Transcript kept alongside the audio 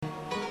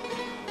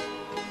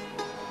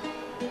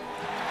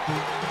All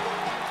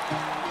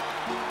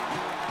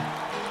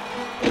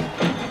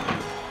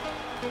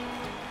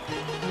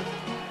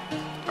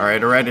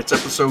right, it's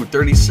episode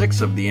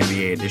 36 of the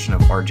NBA edition of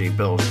RJ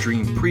Bell's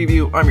Dream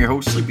Preview. I'm your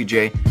host,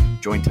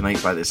 SleepyJ, joined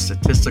tonight by the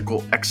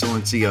statistical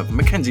excellency of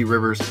Mackenzie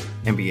Rivers,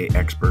 NBA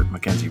expert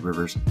Mackenzie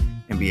Rivers.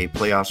 NBA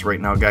playoffs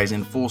right now, guys,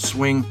 in full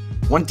swing.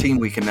 One team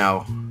we can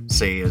now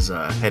say is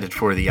headed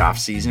for the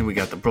offseason. We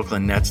got the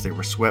Brooklyn Nets. They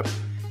were swept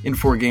in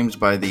 4 games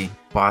by the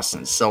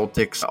Boston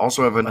Celtics.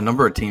 Also have a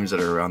number of teams that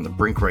are on the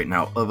brink right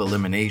now of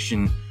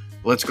elimination.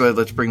 Let's go ahead,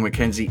 let's bring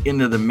Mackenzie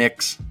into the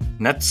mix.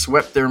 Nets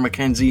swept there,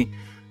 Mackenzie.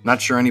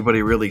 Not sure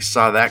anybody really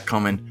saw that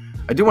coming.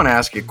 I do want to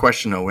ask you a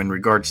question, though, in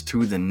regards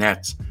to the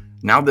Nets.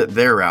 Now that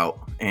they're out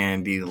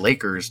and the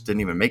Lakers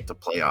didn't even make the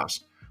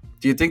playoffs,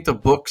 do you think the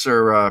books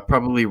are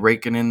probably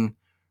raking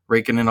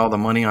in all the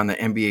money on the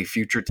NBA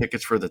future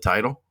tickets for the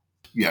title?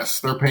 Yes,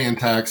 they're paying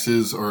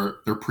taxes, or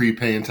they're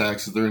prepaying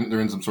taxes. They're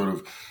in some sort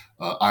of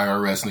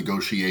IRS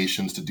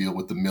negotiations to deal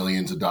with the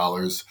millions of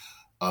dollars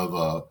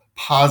of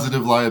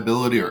positive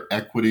liability or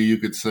equity, you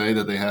could say,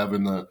 that they have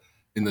in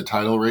the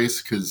title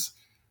race, because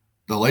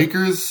the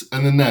Lakers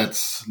and the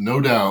Nets,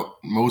 no doubt,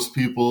 most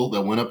people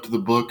that went up to the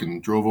book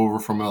and drove over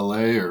from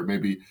LA or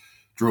maybe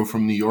drove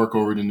from New York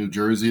over to New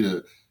Jersey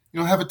to,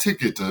 have a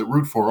ticket to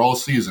root for all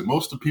season.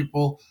 Most of the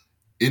people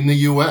in the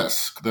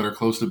U.S. that are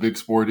close to big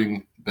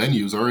sporting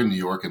venues are in New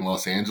York and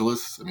Los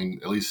Angeles. I mean,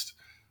 at least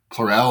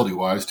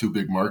plurality-wise, 2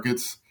 big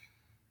markets.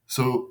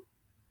 So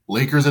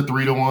Lakers at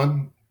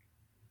 3-1,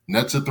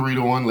 Nets at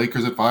 3-1,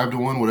 Lakers at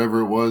 5-1,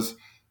 whatever it was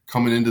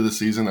coming into the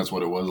season. That's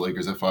what it was.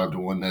 Lakers at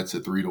 5-1, Nets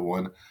at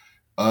 3-1.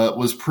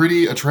 Was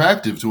pretty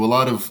attractive to a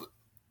lot of,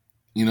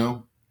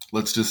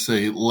 let's just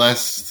say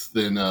less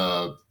than,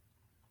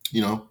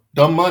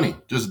 dumb money.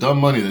 Just dumb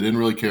money that didn't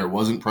really care,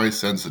 wasn't price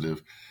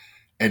sensitive.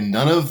 And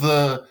none of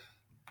the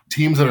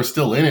teams that are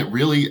still in it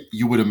really,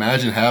 you would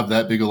imagine, have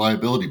that big a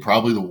liability.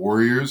 Probably the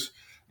Warriors.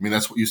 I mean,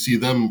 that's what you see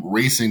them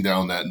racing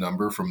down that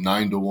number from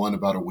 9-1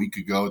 about a week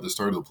ago at the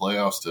start of the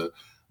playoffs to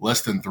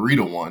less than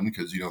 3-1,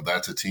 because,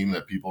 that's a team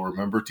that people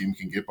remember, team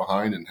can get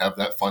behind and have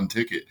that fun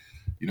ticket.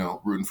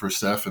 Rooting for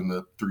Steph and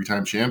the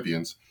 3-time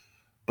champions.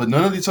 But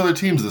none of these other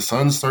teams, the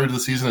Suns started the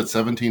season at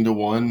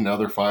 17-1. Now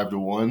they're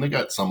 5-1. They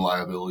got some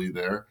liability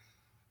there.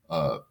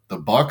 The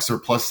Bucks are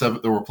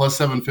 +7. They were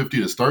 +750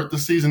 to start the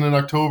season in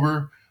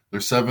October. They're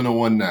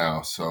 7-1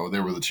 now. So they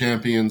were the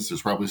champions.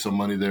 There's probably some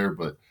money there.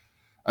 But,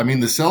 I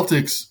mean, the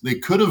Celtics, they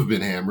could have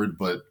been hammered.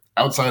 But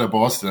outside of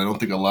Boston, I don't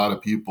think a lot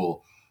of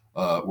people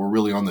were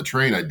really on the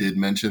train. I did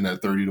mention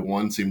that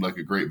 30-1 seemed like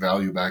a great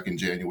value back in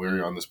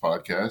January on this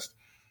podcast.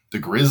 The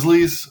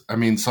Grizzlies, I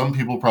mean, some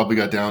people probably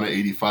got down to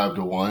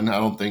 85-1. I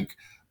don't think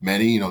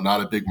many,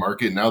 not a big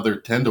market. Now they're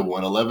 10-1,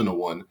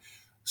 11-1.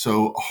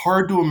 So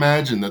hard to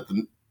imagine that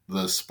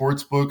the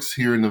sports books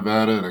here in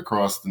Nevada and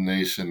across the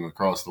nation and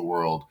across the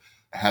world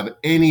have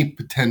any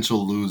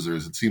potential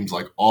losers. It seems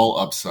like all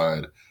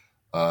upside,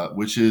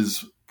 which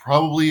is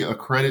probably a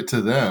credit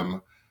to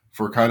them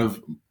for kind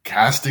of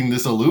casting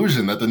this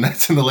illusion that the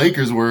Nets and the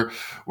Lakers were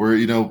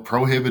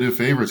prohibitive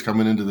favorites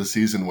coming into the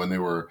season when they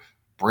were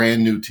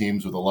brand new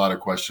teams with a lot of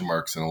question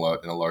marks in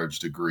a large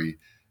degree.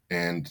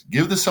 And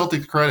give the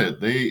Celtics credit.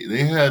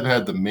 They have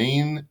had the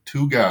main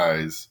 2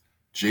 guys,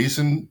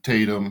 Jason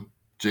Tatum,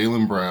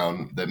 Jaylen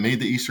Brown, that made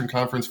the Eastern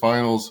Conference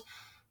Finals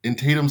in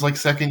Tatum's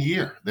second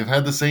year. They've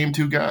had the same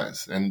 2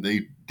 guys, and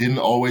they didn't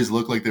always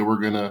look like they were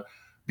going to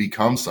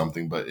become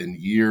something. But in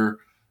year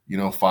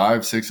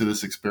 5, 6 of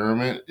this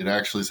experiment, it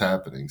actually is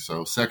happening.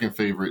 So second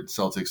favorite,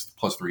 Celtics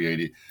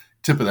 +380.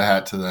 Tip of the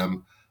hat to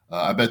them.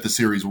 I bet the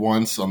series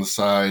once on the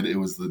side. It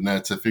was the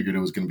Nets. I figured it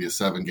was going to be a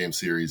 7-game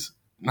series.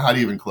 Not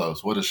even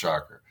close. What a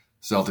shocker.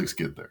 Celtics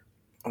get there.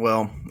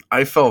 Well,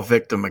 I fell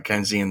victim,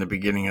 Mackenzie, in the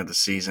beginning of the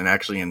season,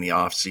 actually in the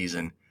off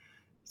season,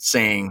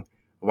 saying,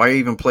 why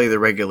even play the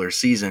regular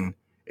season?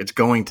 It's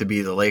going to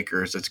be the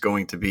Lakers. It's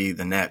going to be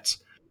the Nets.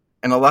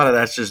 And a lot of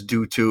that's just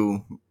due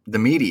to the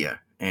media.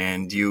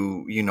 And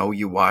you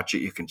watch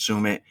it, you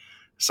consume it.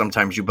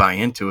 Sometimes you buy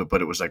into it,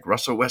 but it was like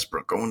Russell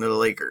Westbrook going to the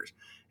Lakers,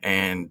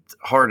 and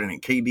Harden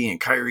and KD and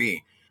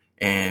Kyrie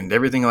and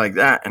everything like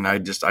that. And I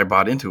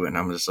bought into it, and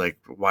I'm just like,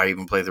 why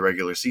even play the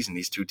regular season?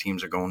 These 2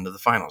 teams are going to the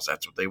finals.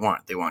 That's what they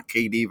want. They want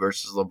KD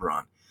versus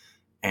LeBron.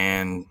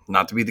 And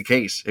not to be the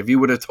case. If you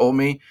would have told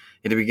me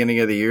in the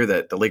beginning of the year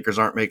that the Lakers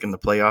aren't making the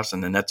playoffs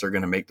and the Nets are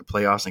going to make the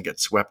playoffs and get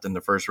swept in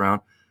the first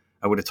round,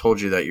 I would have told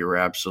you that you were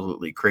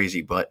absolutely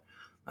crazy. But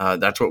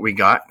that's what we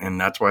got, and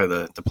that's why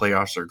the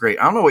playoffs are great.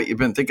 I don't know what you've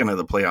been thinking of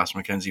the playoffs,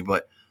 Mackenzie,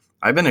 but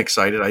I've been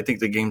excited. I think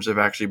the games have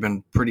actually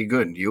been pretty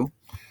good. You?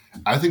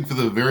 I think for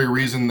the very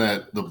reason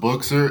that the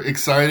books are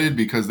excited,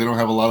 because they don't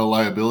have a lot of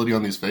liability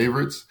on these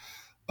favorites.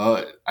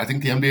 I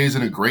think the NBA is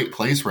in a great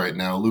place right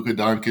now. Luka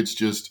Doncic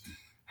just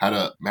had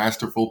a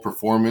masterful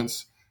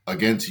performance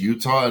against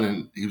Utah,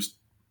 and he was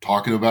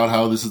talking about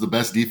how this is the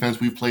best defense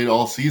we've played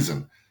all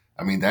season.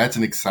 I mean, that's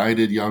an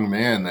excited young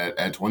man that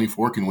at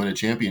 24 can win a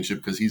championship,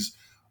 because he's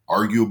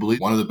arguably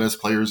one of the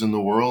best players in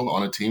the world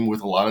on a team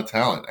with a lot of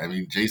talent. I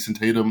mean, Jason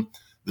Tatum,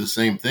 the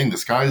same thing. The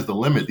sky's the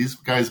limit. These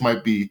guys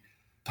might be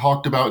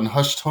talked about in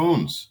hushed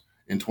tones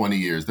in 20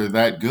 years. They're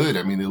that good.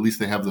 I mean, at least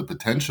they have the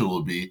potential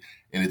to be,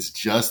 and it's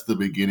just the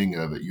beginning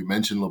of it. You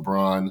mentioned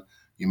LeBron,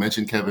 you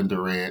mentioned Kevin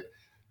Durant.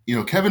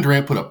 Kevin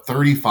Durant put up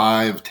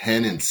 35,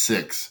 10, and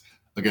 6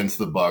 against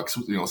the Bucks,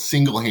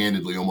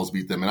 single-handedly almost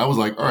beat them. And I was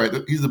like, all right,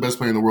 he's the best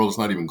player in the world. It's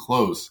not even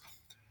close.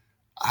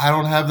 I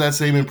don't have that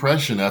same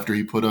impression after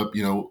he put up,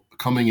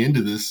 coming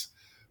into this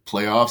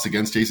playoffs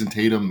against Jason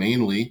Tatum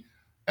mainly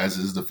as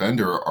his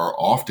defender, are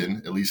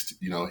often, at least,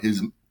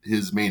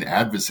 his main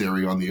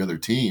adversary on the other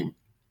team.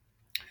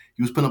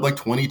 He was putting up like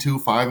 22,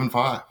 5, and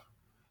 5.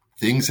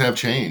 Things have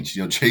changed.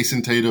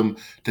 Jason Tatum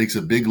takes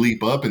a big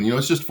leap up, and,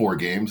 it's just 4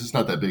 games. It's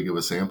not that big of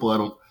a sample. I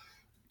don't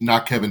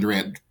knock Kevin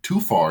Durant too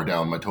far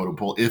down my totem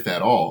pole, if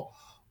at all.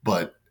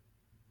 But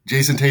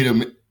Jason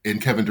Tatum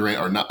and Kevin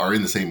Durant are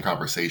in the same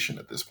conversation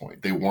at this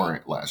point. They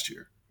weren't last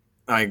year.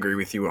 I agree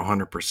with you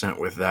 100%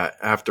 with that.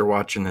 After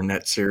watching the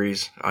Nets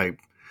series, I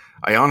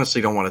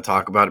honestly don't want to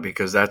talk about it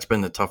because that's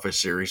been the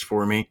toughest series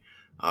for me.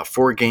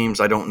 4 games,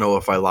 I don't know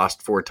if I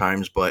lost 4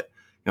 times, but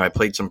I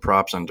played some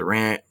props on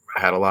Durant. I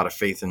had a lot of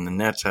faith in the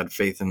Nets, had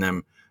faith in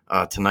them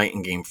tonight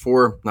in Game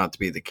 4. Not to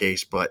be the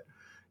case, but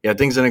yeah,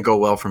 things didn't go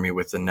well for me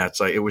with the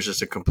Nets. It was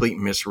just a complete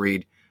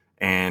misread.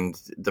 And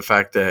the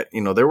fact that,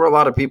 there were a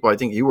lot of people, I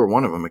think you were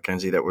one of them,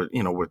 Mackenzie, that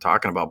were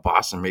talking about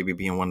Boston maybe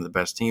being one of the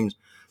best teams.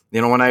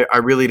 When I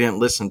really didn't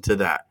listen to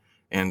that.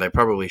 And I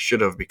probably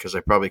should have, because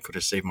I probably could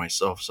have saved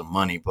myself some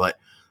money. But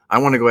I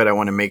want to go ahead. I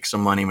want to make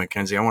some money,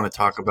 Mackenzie. I want to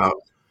talk about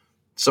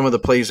some of the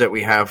plays that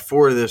we have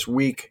for this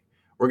week.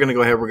 We're going to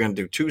go ahead. We're going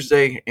to do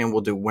Tuesday and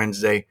we'll do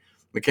Wednesday.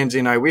 Mackenzie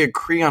and I, we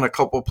agree on a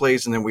couple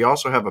plays, and then we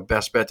also have a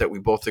best bet that we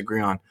both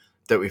agree on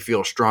that we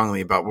feel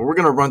strongly about. But we're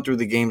going to run through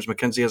the games.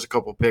 Mackenzie has a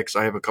couple picks.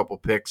 I have a couple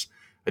picks.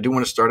 I do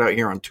want to start out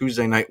here on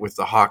Tuesday night with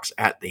the Hawks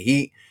at the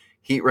Heat.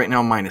 Heat right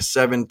now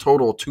 -7,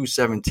 total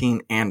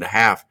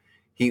 217.5.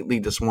 Heat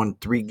lead this one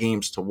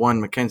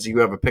 3-1. Mackenzie, you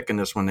have a pick in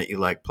this one that you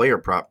like. Player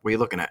prop. What are you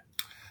looking at?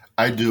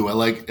 I do. I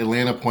like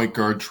Atlanta point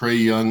guard Trae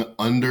Young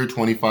under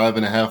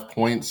 25.5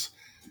 points.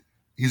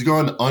 He's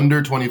gone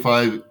under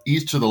 25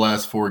 each of the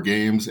last 4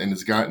 games, and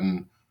it's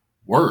gotten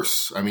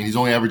worse. I mean, he's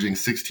only averaging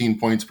 16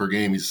 points per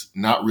game. He's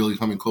not really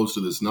coming close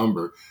to this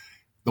number.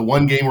 The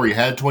one game where he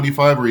had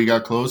 25, where he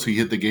got close, he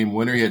hit the game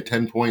winner. He had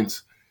 10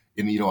 points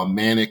in, a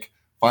manic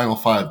final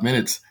 5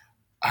 minutes.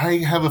 I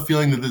have a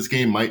feeling that this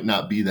game might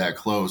not be that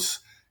close,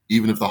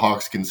 even if the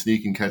Hawks can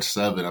sneak and catch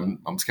 7.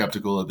 I'm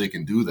skeptical that they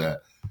can do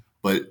that.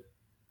 But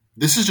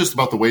this is just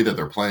about the way that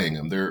they're playing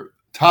them. They're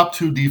top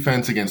 2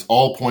 defense against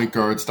all point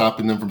guards,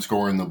 stopping them from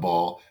scoring the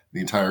ball,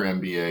 the entire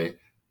NBA.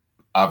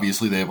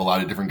 Obviously, they have a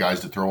lot of different guys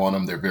to throw on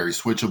them. They're very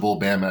switchable.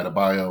 Bam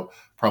Adebayo,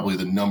 probably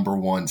the number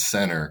 1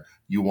 center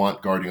you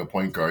want guarding a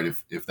point guard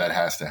if that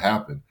has to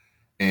happen.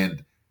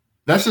 And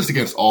that's just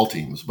against all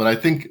teams. But I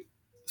think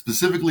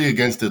specifically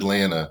against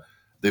Atlanta,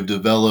 they've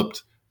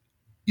developed,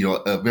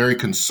 a very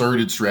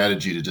concerted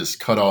strategy to just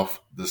cut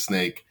off the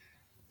snake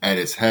at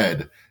its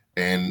head.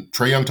 And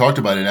Trae Young talked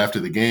about it after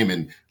the game.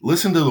 And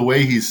listen to the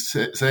way he's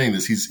saying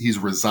this. He's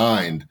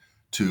resigned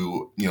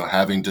to,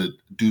 having to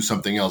do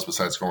something else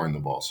besides scoring the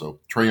ball.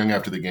 So Trae Young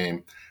after the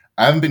game,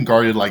 I haven't been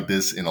guarded like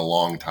this in a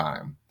long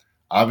time.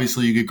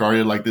 Obviously, you get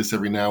guarded like this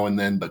every now and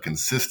then, but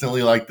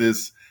consistently like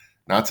this,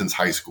 not since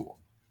high school.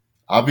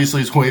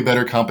 Obviously, it's way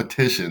better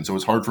competition, so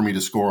it's hard for me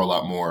to score a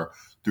lot more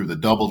through the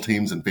double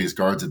teams and face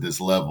guards at this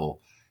level.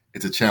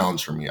 It's a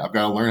challenge for me. I've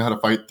got to learn how to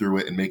fight through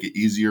it and make it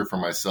easier for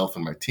myself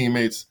and my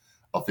teammates.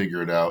 I'll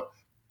figure it out.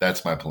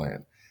 That's my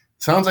plan.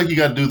 Sounds like you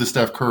got to do the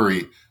Steph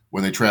Curry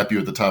when they trap you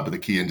at the top of the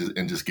key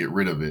and just get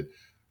rid of it.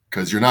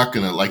 Because you're not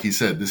going to, like he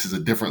said, this is a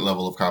different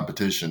level of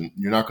competition.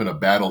 You're not going to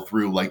battle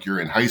through like you're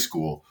in high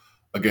school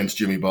against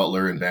Jimmy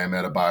Butler and Bam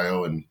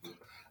Adebayo. And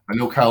I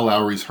know Kyle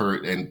Lowry's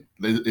hurt, and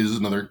it is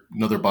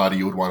another body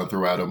you would want to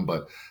throw at him.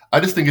 But I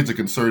just think it's a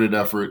concerted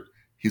effort.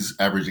 He's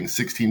averaging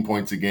 16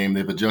 points a game.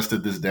 They've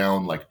adjusted this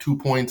down like 2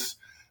 points.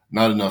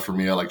 Not enough for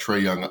me. I like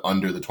Trae Young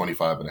under the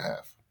 25.5.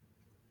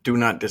 Do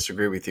not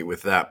disagree with you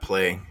with that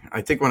play.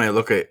 I think when I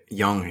look at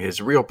Young,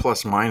 his real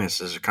plus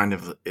minus is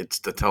it's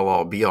the tell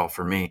all be all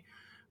for me.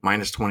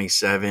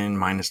 -27,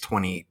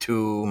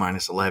 -22,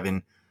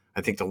 -11.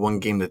 I think the one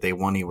game that they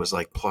won, he was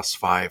like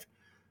 +5.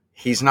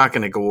 He's not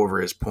going to go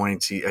over his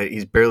points.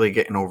 He's barely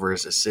getting over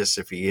his assists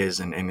if he is,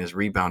 and his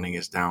rebounding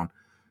is down.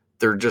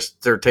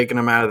 They're taking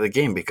him out of the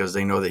game because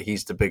they know that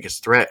he's the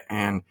biggest threat.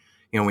 And,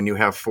 when you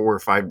have 4 or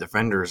 5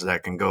 defenders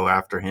that can go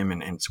after him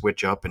and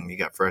switch up, and you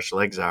got fresh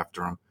legs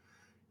after him,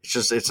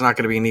 it's not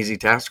going to be an easy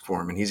task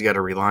for him. And he's got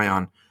to rely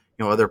on,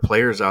 other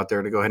players out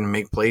there to go ahead and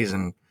make plays,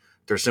 and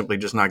they're simply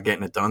just not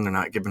getting it done. They're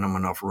not giving him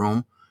enough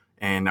room.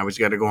 And now he's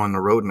got to go on the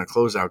road in a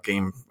closeout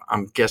game.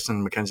 I'm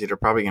guessing, Mackenzie, they're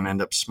probably going to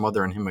end up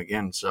smothering him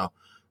again. So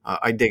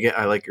I dig it.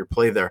 I like your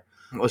play there.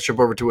 Let's jump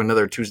over to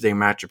another Tuesday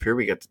matchup here.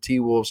 We got the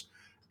T-Wolves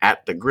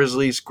at the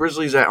Grizzlies.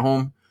 Grizzlies at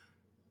home,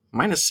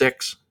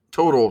 -6,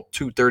 total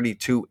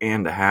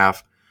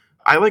 232.5.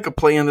 I like a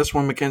play in this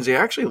one, Mackenzie. I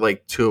actually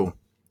like 2.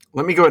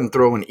 Let me go ahead and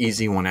throw an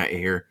easy one at you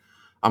here.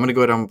 I'm going to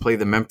go ahead and play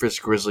the Memphis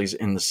Grizzlies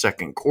in the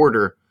second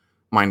quarter,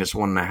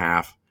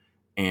 -1.5.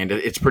 And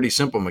it's pretty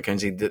simple,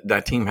 Mackenzie.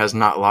 That team has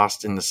not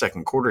lost in the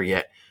second quarter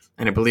yet.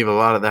 And I believe a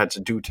lot of that's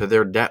due to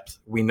their depth.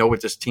 We know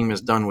what this team has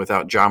done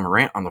without Ja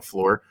Morant on the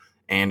floor,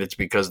 and it's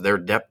because their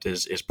depth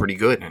is pretty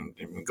good. And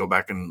we go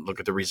back and look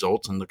at the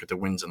results and look at the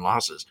wins and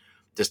losses.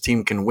 This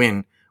team can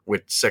win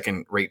with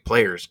second-rate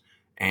players.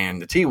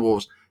 And the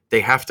T-Wolves, they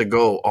have to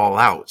go all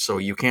out. So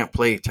you can't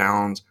play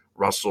Towns,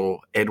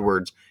 Russell,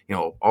 Edwards,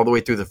 all the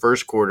way through the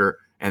first quarter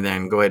and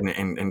then go ahead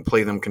and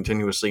play them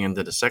continuously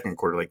into the second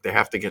quarter. Like, they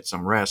have to get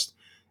some rest.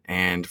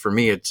 And for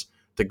me, it's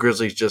the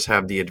Grizzlies just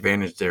have the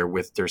advantage there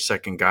with their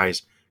second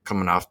guys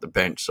coming off the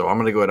bench. So I'm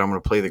going to go ahead. I'm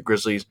going to play the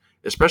Grizzlies,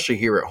 especially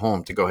here at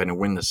home, to go ahead and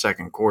win the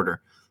second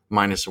quarter,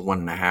 minus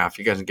 1.5.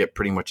 You guys can get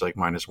pretty much like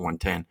minus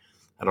 110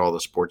 at all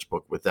the sports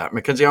book with that.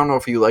 Mackenzie, I don't know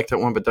if you like that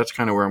one, but that's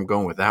kind of where I'm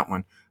going with that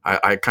one.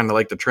 I kind of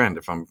like the trend.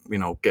 If I'm,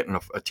 getting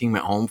a team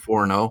at home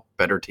 4-0,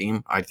 better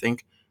team, I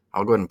think,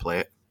 I'll go ahead and play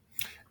it.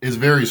 It's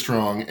very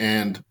strong.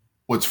 And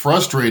what's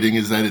frustrating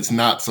is that it's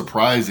not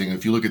surprising.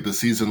 If you look at the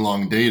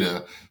season-long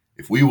data,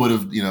 if we would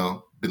have,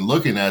 been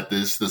looking at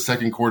this, the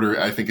second quarter,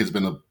 I think, has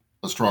been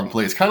a strong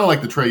play. It's kind of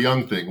like the Trae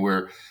Young thing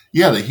where,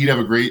 the Heat have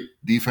a great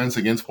defense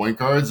against point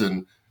guards,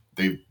 and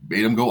they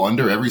made them go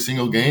under every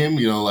single game.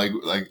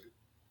 Like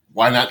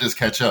why not just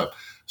catch up?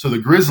 So the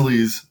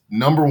Grizzlies,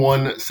 number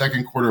one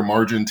second quarter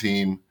margin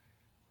team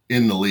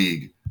in the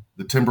league.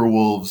 The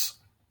Timberwolves,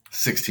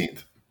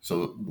 16th.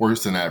 So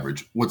worse than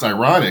average. What's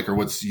ironic or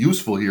what's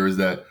useful here is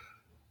that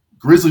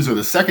Grizzlies are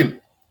the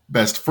second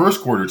best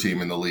first quarter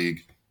team in the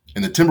league,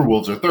 and the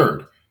Timberwolves are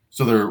third.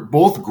 So they're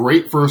both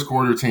great first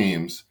quarter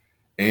teams.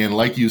 And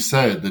like you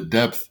said, the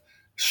depth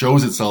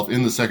shows itself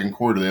in the second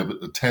quarter. They have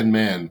a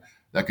 10-man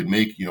that could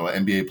make,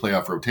 an NBA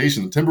playoff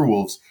rotation. The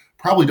Timberwolves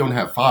probably don't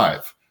have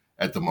 5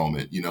 at the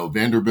moment.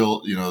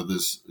 Vanderbilt,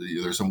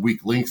 there's some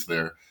weak links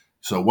there.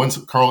 So once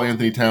Karl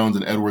Anthony Towns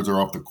and Edwards are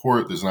off the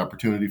court, there's an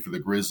opportunity for the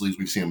Grizzlies.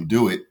 We've seen them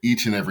do it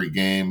each and every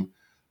game.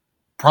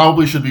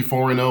 Probably should be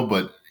 4-0,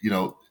 but,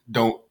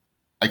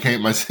 I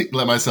can't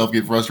let myself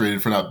get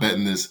frustrated for not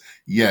betting this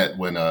yet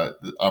when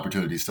the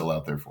opportunity is still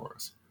out there for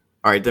us.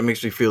 All right, that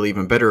makes me feel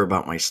even better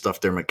about my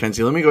stuff there,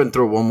 Mackenzie. Let me go ahead and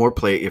throw one more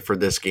play at you for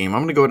this game. I'm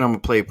going to go ahead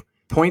and play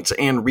points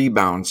and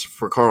rebounds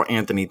for Karl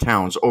Anthony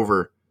Towns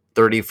over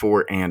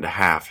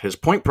 34.5. His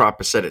point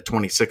prop is set at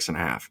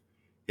 26.5.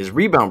 His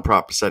rebound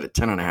prop is set at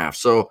 10.5.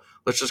 So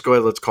let's just go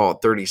ahead, let's call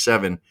it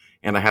 37,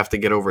 and I have to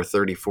get over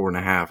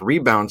 34.5.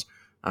 Rebounds,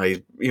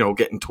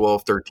 getting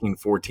 12, 13,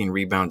 14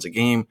 rebounds a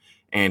game.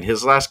 And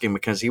his last game,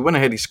 Mackenzie, he went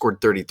ahead, he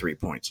scored 33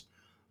 points.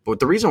 But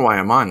the reason why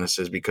I'm on this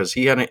is because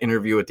he had an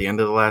interview at the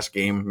end of the last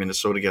game.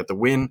 Minnesota got the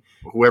win.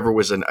 Whoever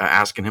was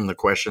asking him the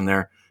question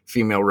there,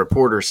 female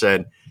reporter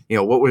said,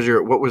 what was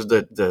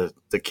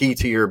the key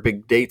to your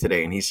big day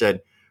today? And he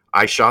said,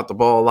 I shot the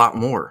ball a lot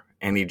more.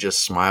 And he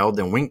just smiled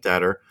and winked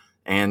at her.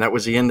 And that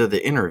was the end of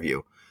the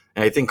interview.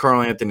 And I think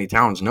Karl Anthony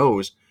Towns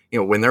knows,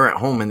 when they're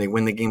at home and they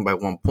win the game by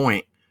 1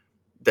 point,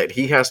 that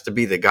he has to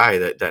be the guy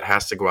that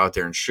has to go out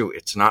there and shoot.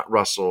 It's not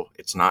Russell.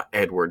 It's not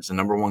Edwards. The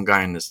number one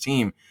guy in this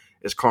team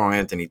is Karl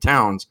Anthony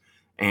Towns.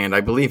 And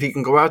I believe he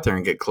can go out there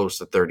and get close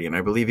to 30. And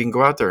I believe he can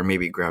go out there and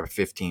maybe grab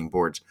 15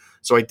 boards.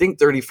 So I think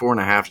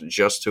 34.5 is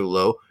just too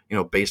low,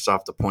 based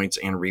off the points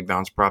and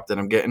rebounds prop that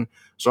I'm getting.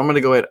 So I'm going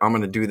to go ahead. I'm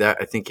going to do that.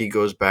 I think he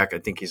goes back. I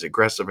think he's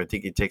aggressive. I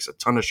think he takes a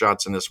ton of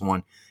shots in this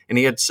one. And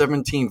he had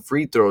 17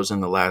 free throws in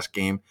the last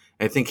game.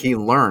 I think he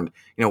learned,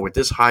 with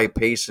this high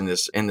pace in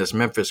this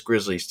Memphis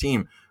Grizzlies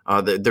team,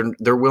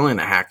 they're willing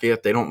to hack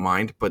it. They don't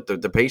mind, but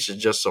the pace is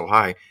just so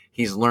high.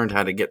 He's learned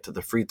how to get to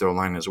the free throw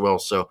line as well.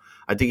 So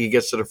I think he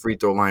gets to the free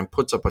throw line,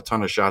 puts up a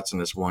ton of shots in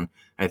this one.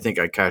 I think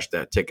I cashed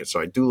that ticket.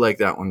 So I do like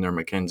that one there,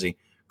 Mackenzie.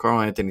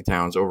 Karl Anthony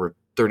Towns over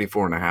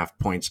 34.5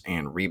 points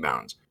and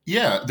rebounds.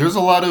 Yeah, there's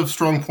a lot of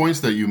strong points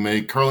that you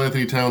make. Karl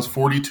Anthony Towns,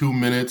 42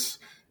 minutes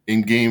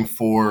in game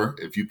 4.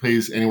 If you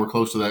plays anywhere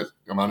close to that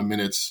amount of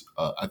minutes,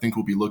 I think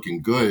we'll be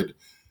looking good.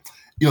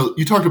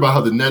 You talked about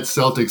how the Nets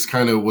Celtics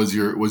kind of was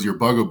your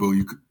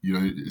bugaboo.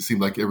 It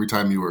seemed like every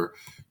time you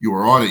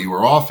were on it, you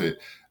were off it.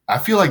 I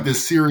feel like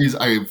this series,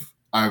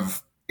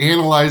 I've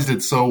analyzed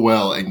it so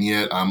well, and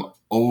yet I'm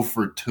 0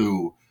 for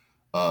 2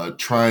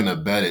 trying to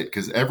bet it,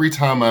 because every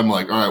time I'm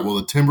like, all right, well,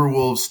 the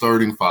Timberwolves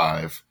starting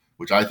 5,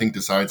 which I think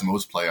decides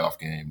most playoff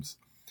games,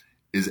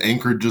 is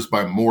anchored just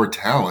by more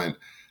talent.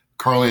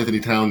 Karl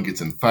Anthony Towns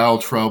gets in foul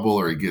trouble,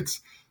 or he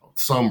gets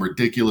some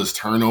ridiculous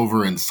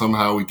turnover, and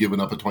somehow we've given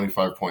up a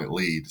 25-point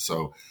lead.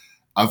 So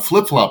I've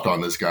flip-flopped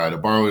on this guy, to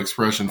borrow an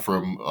expression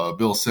from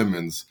Bill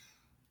Simmons,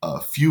 a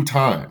few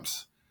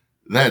times.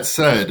 That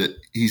said,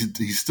 he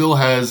still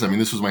has,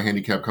 this was my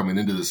handicap coming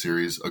into the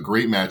series, a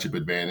great matchup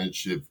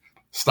advantage. They've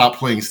stopped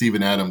playing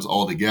Steven Adams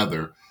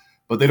altogether,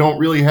 but they don't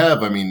really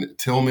have,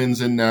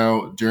 Tillman's in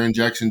now, Jaren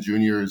Jackson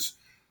Jr. is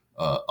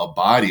a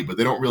body, but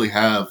they don't really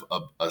have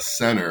a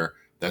center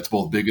that's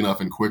both big enough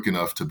and quick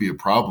enough to be a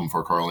problem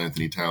for Karl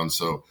Anthony Towns.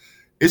 So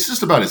it's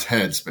just about his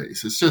head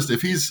space. It's just,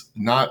 if he's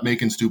not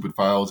making stupid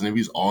fouls and if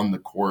he's on the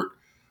court,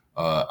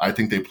 I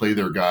think they play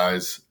their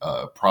guys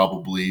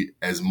probably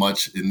as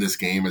much in this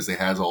game as they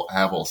have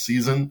all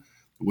season,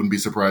 Wouldn't be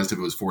surprised if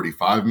it was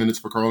 45 minutes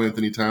for Karl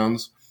Anthony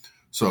Towns.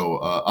 So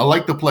I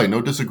like the play.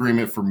 No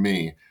disagreement for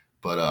me.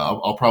 But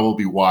I'll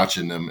probably be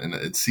watching them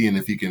and seeing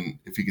if he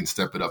can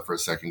step it up for a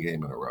second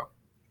game in a row.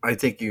 I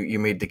think you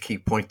made the key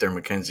point there,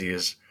 Mackenzie,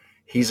 is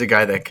he's a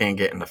guy that can't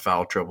get into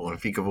foul trouble. And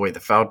if he can avoid the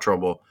foul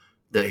trouble,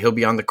 that he'll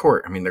be on the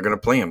court. I mean, they're going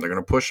to play him. They're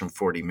going to push him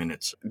 40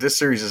 minutes. This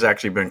series has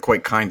actually been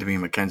quite kind to me,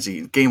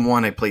 Mackenzie. Game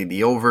 1, I played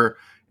the over,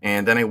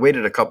 and then I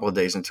waited a couple of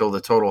days until the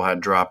total had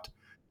dropped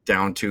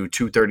down to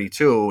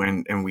 232,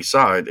 and we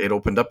saw it. It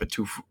opened up at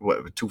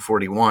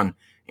 241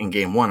 in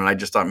Game 1, and I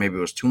just thought maybe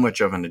it was too much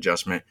of an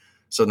adjustment.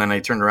 So then I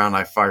turned around,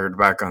 I fired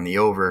back on the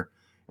over,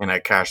 and I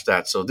cashed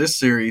that. So this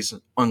series,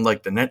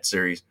 unlike the net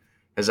series,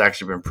 has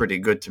actually been pretty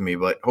good to me.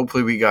 But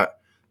hopefully we got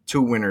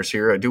 2 winners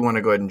here. I do want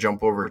to go ahead and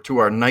jump over to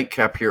our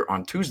nightcap here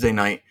on Tuesday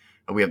night.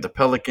 We have the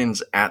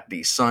Pelicans at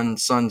the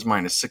Suns. Suns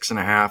minus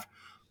 6.5.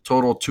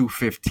 Total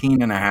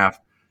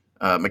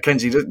 215.5.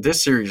 Mackenzie,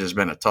 this series has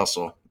been a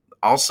tussle.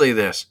 I'll say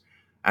this.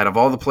 Out of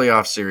all the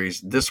playoff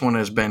series, this one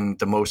has been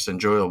the most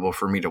enjoyable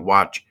for me to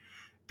watch,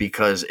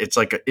 because it's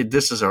like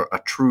this is a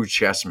true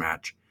chess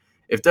match.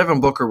 If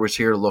Devin Booker was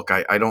here, look,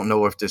 I don't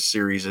know if this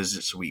series is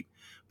a sweep.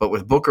 But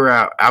with Booker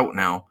out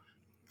now,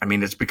 I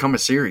mean, it's become a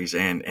series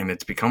and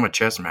it's become a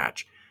chess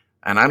match.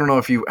 And I don't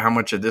know how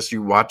much of this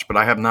you watch, but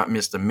I have not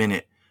missed a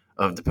minute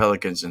of the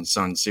Pelicans and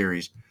Suns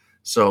series.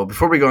 So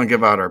before we go and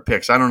give out our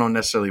picks, I don't know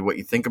necessarily what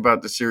you think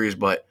about the series,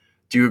 but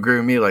do you agree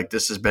with me? Like,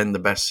 this has been the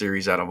best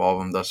series out of all of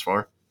them thus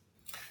far?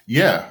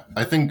 Yeah,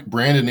 I think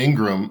Brandon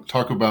Ingram,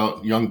 talk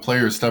about young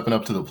players stepping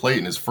up to the plate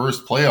in his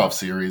first playoff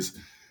series.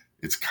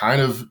 It's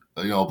kind of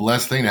a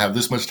blessed thing to have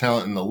this much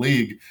talent in the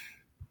league.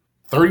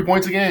 30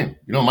 points a game.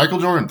 Michael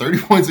Jordan, 30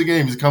 points a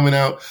game. He's coming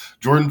out.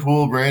 Jordan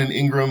Poole, Brandon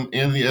Ingram,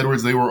 Anthony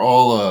Edwards, they were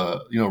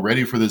all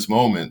ready for this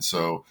moment.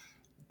 So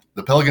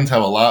the Pelicans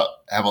have a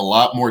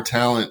lot more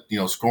talent,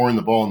 scoring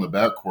the ball in the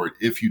backcourt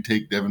if you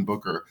take Devin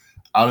Booker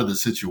out of the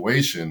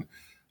situation.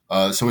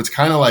 So it's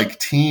kind of like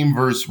team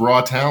versus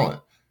raw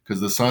talent,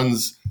 because the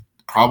Suns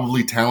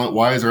probably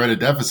talent-wise are at a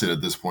deficit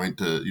at this point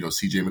to,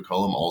 CJ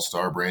McCollum,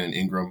 All-Star, Brandon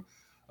Ingram,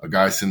 a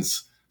guy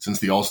since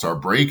the All-Star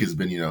break has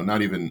been,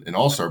 not even an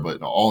All-Star, but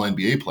an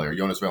All-NBA player.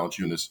 Jonas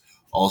Valanciunas,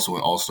 also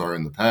an All-Star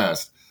in the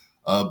past.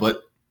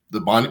 But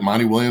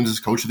Monty Williams is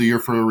Coach of the Year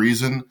for a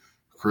reason.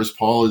 Chris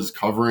Paul is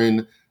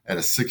covering at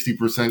a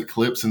 60%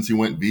 clip since he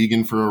went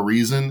vegan for a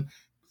reason.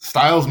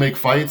 Styles make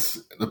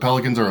fights. The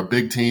Pelicans are a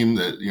big team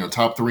that,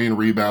 top 3 in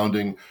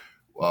rebounding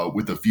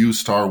with a few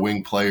star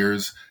wing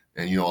players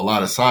and, a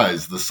lot of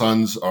size. The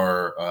Suns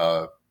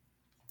are,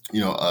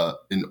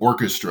 an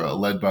orchestra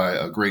led by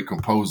a great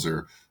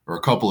composer or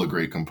a couple of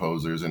great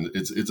composers. And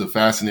it's a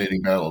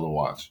fascinating battle to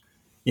watch.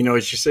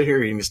 As you sit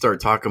here and you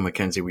start talking,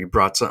 Mackenzie, we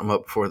brought something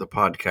up before the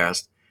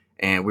podcast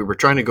and we were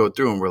trying to go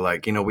through and we're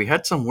like, we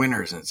had some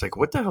winners and it's like,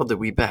 what the hell did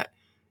we bet?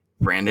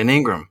 Brandon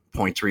Ingram,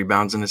 points,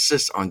 rebounds, and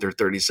assists under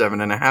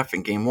 37.5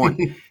 in Game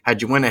 1.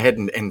 Had you went ahead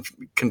and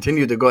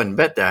continued to go ahead and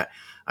bet that,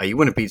 you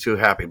wouldn't be too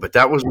happy. But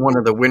that was one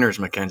of the winners,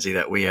 Mackenzie,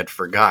 that we had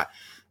forgot.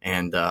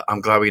 And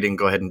I'm glad we didn't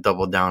go ahead and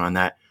double down on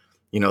that,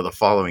 the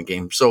following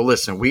game. So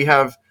listen, we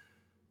have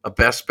a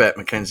best bet,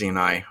 Mackenzie and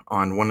I,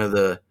 on one of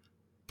the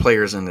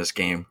players in this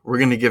game. We're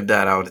going to give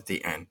that out at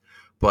the end.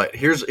 But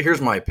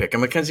here's my pick.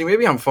 And Mackenzie,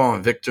 maybe I'm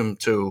falling victim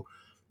to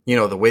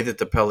the way that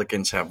the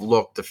Pelicans have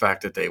looked, the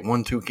fact that they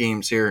won 2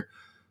 games here.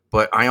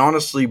 But I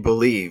honestly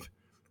believe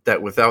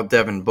that without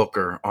Devin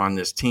Booker on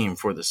this team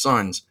for the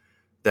Suns,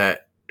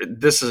 that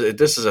this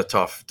is a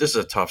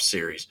tough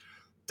series.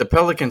 The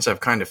Pelicans have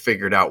kind of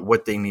figured out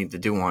what they need to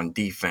do on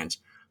defense.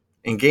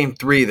 In Game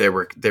 3, they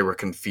were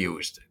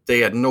confused. They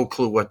had no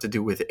clue what to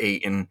do with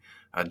Ayton.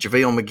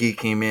 JaVale McGee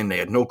came in. They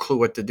had no clue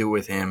what to do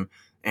with him.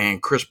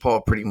 And Chris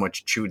Paul pretty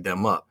much chewed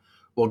them up.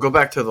 Well, go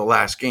back to the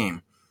last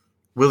game.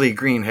 Willie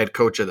Green, head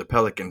coach of the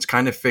Pelicans,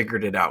 kind of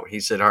figured it out. He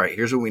said, all right,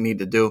 here's what we need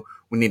to do.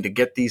 We need to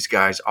get these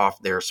guys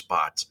off their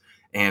spots.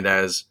 And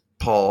as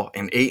Paul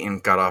and Ayton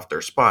got off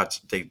their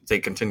spots, they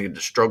continued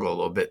to struggle a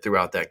little bit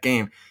throughout that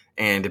game.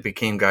 And it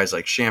became guys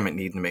like Shamet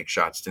needing to make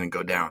shots, didn't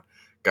go down.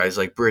 Guys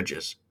like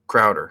Bridges,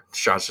 Crowder,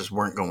 shots just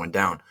weren't going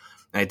down.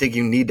 And I think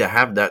you need to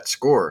have that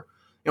score.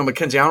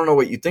 Mackenzie, I don't know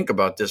what you think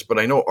about this, but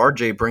I know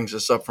RJ brings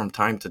this up from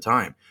time to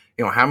time.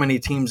 How many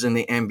teams in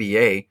the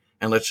NBA,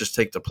 and let's just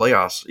take the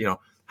playoffs,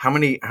 how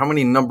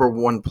many number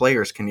 1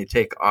 players can you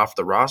take off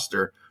the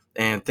roster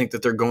and think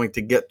that they're going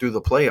to get through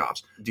the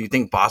playoffs? Do you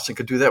think Boston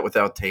could do that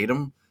without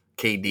Tatum,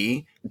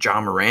 KD,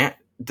 John Morant?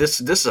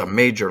 This is a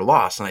major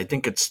loss, and I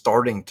think it's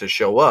starting to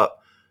show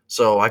up.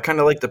 So I kind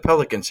of like the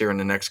Pelicans here in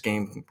the next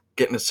game,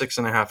 getting to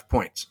 6.5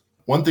 points.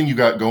 One thing you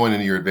got going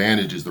into your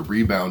advantage is the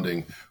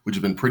rebounding, which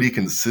has been pretty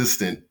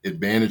consistent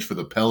advantage for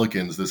the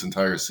Pelicans this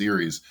entire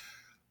series.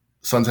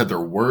 Suns had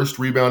their worst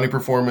rebounding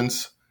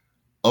performance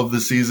of the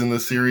season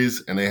this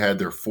series, and they had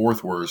their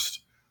 4th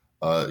worst,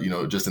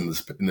 just in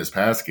this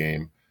past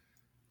game.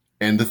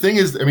 And the thing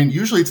is,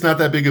 usually it's not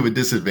that big of a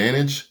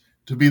disadvantage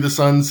to be the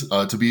Suns,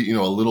 to be,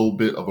 a little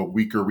bit of a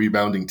weaker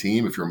rebounding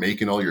team. If you're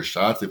making all your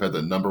shots, they've had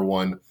the number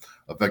 1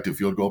 effective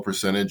field goal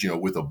percentage,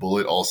 with a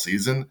bullet all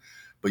season.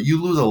 but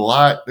you lose a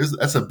lot.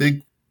 That's a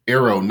big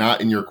arrow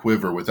not in your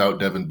quiver without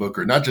Devin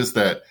Booker. Not just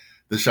that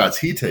the shots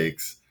he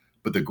takes,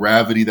 but the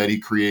gravity that he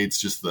creates,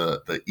 just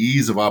the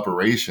ease of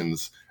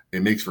operations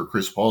it makes for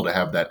Chris Paul to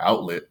have that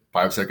outlet.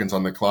 5 seconds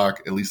on the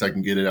clock, at least I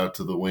can get it out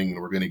to the wing and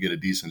we're going to get a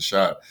decent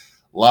shot.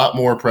 A lot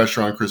more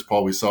pressure on Chris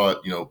Paul. We saw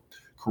it,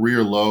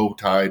 career low,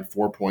 tied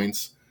 4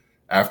 points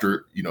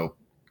after,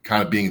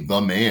 kind of being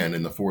the man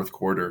in the fourth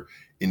quarter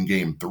in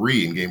game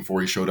 3. In game 4,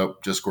 he showed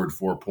up, just scored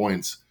 4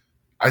 points.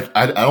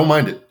 I don't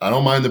mind it. I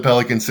don't mind the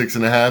Pelicans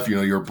 6.5.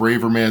 You're a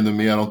braver man than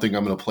me. I don't think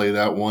I'm going to play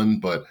that one,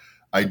 but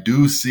I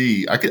do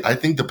see. I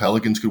think the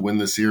Pelicans could win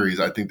this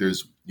series. I think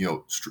there's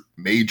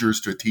major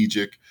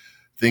strategic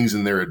things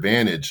in their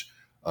advantage.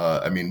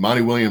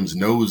 Monty Williams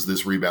knows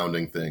this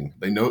rebounding thing.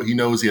 He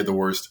knows he had the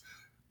worst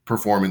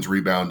performance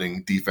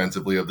rebounding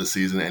defensively of the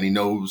season, and he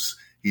knows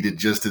he did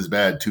just as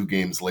bad 2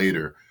 games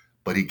later.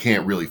 But he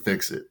can't really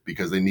fix it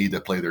because they need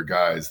to play their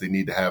guys. They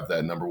need to have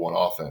that number one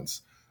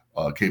offense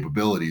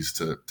capabilities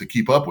to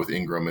keep up with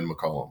Ingram and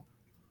McCollum.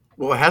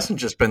 Well, it hasn't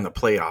just been the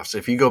playoffs.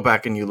 If you go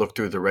back and you look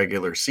through the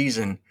regular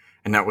season,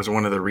 and that was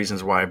one of the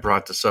reasons why I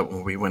brought this up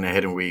when we went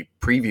ahead and we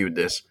previewed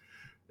this,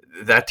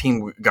 that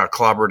team got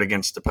clobbered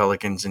against the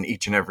Pelicans in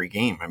each and every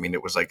game. I mean,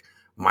 it was like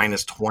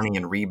minus 20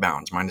 in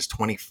rebounds, minus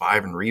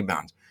 25 in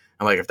rebounds.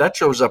 And if that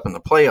shows up in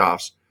the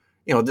playoffs,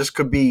 this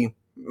could be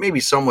maybe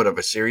somewhat of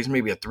a series,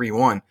 maybe a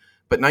 3-1.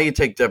 But now you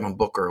take Devin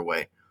Booker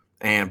away.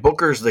 And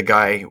Booker's the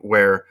guy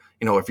where,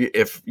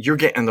 if you're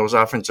getting those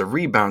offensive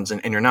rebounds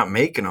and you're not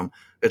making them,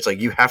 it's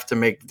like you have to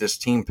make this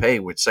team pay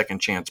with second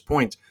chance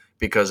points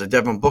because a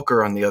Devin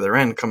Booker on the other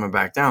end coming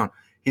back down,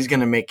 he's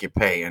going to make you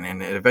pay.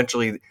 And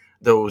eventually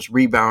those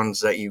rebounds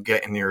that you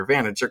get in your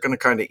advantage are going to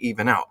kind of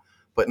even out.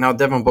 But now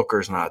Devin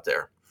Booker's not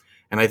there.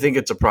 And I think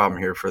it's a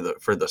problem here for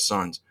the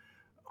Suns.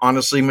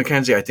 Honestly,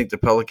 Mackenzie, I think the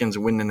Pelicans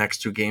win the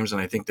next 2 games, and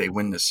I think they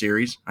win the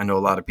series. I know a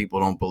lot of people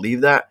don't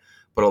believe that.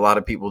 But a lot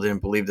of people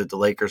didn't believe that the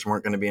Lakers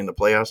weren't going to be in the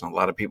playoffs, and a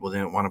lot of people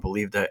didn't want to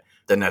believe that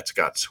the Nets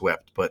got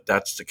swept. But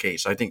that's the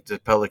case. I think the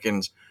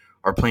Pelicans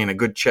are playing a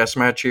good chess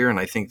match here, and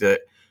I think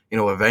that,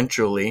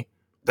 eventually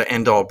the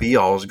end-all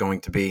be-all is going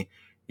to be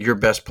your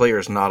best player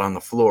is not on the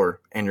floor,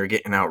 and you're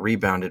getting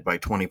out-rebounded by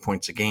 20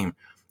 points a game.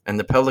 And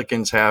the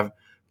Pelicans have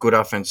good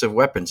offensive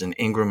weapons in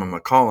Ingram and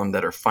McCollum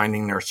that are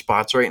finding their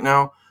spots right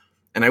now.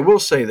 And I will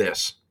say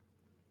this.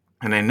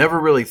 And I never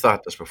really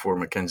thought this before,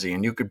 Mackenzie,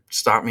 and you could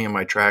stop me in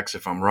my tracks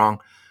if I'm wrong.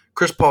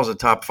 Chris Paul's a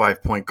top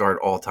 5 point guard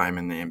all time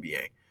in the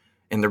NBA.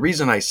 And the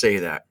reason I say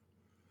that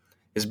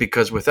is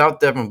because without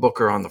Devin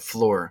Booker on the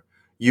floor,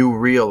 you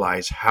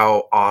realize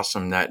how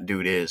awesome that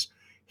dude is.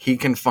 He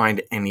can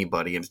find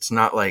anybody. And it's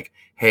not like,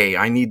 hey,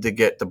 I need to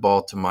get the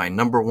ball to my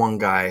number one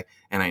guy,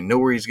 and I know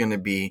where he's going to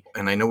be,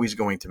 and I know he's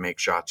going to make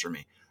shots for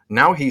me.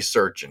 Now he's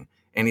searching,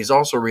 and he's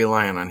also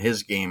relying on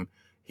his game.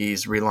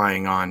 He's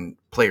relying on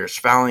players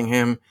fouling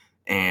him,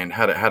 and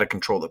how to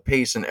control the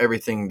pace and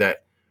everything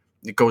that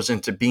goes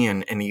into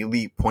being an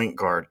elite point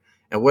guard.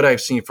 And what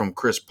I've seen from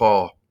Chris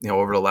Paul,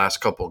 over the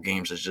last couple of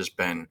games has just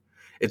been,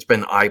 it's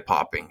been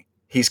eye-popping.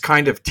 He's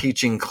kind of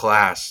teaching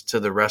class to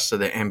the rest of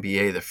the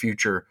NBA,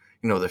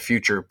 the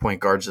future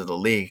point guards of the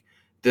league.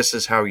 This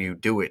is how you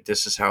do it.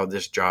 This is how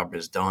this job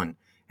is done.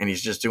 And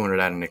he's just doing it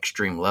at an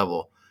extreme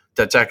level.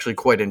 That's actually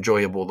quite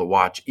enjoyable to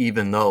watch,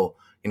 even though,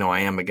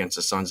 I am against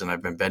the Suns and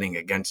I've been betting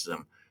against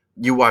them.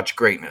 You watch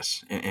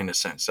greatness in a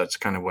sense. That's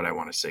kind of what I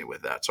want to say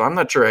with that. So I'm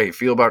not sure how you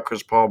feel about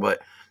Chris Paul,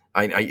 but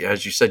I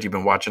as you said, you've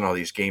been watching all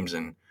these games,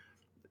 and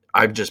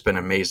I've just been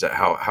amazed at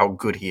how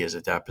good he is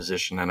at that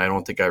position. And I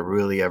don't think I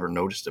really ever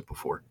noticed it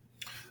before.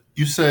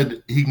 You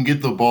said he can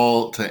get the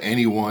ball to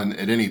anyone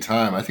at any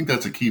time. I think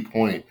that's a key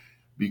point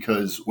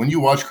because when you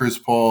watch Chris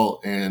Paul,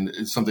 and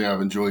it's something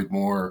I've enjoyed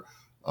more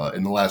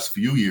in the last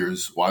few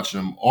years, watching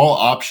him, all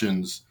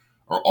options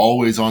are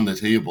always on the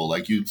table.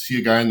 Like you see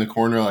a guy in the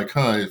corner, like,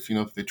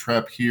 if they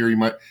trap here,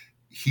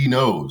 he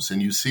knows.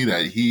 And you see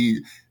that he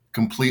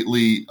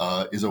completely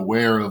is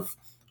aware of,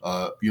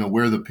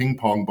 where the ping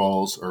pong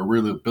balls or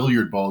where the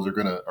billiard balls are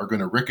going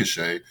to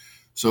ricochet.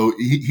 So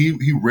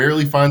he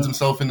rarely finds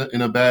himself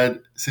in a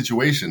bad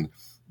situation.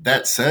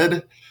 That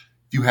said,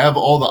 you have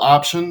all the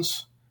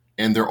options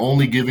and they're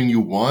only giving you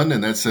one,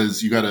 and that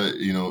says you got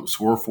to,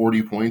 score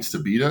 40 points to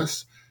beat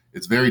us.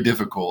 It's very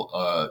difficult,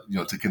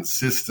 to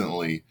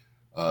consistently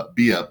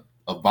be a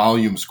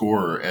volume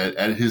scorer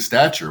at his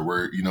stature,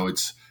 where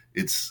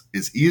it's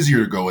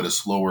easier to go at a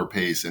slower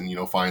pace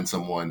and find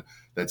someone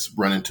that's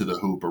running to the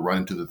hoop or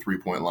running to the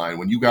 3-point line.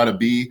 When you got to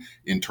be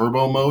in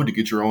turbo mode to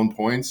get your own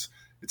points,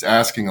 it's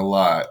asking a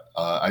lot.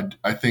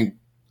 I think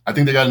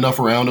they got enough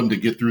around him to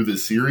get through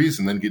this series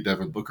and then get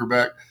Devin Booker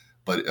back.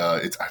 But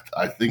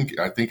I think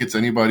it's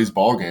anybody's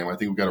ball game. I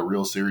think we've got a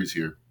real series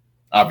here.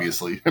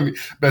 Obviously,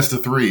 best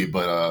of 3,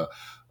 but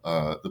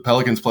the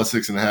Pelicans plus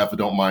 6.5. I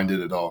don't mind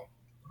it at all.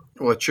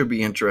 Well, it should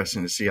be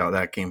interesting to see how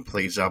that game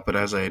plays out. But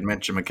as I had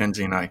mentioned,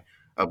 Mackenzie and I,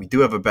 we do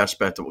have a best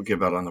bet that we'll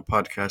give out on the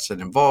podcast that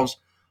involves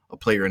a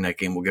player in that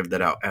game. We'll give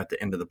that out at the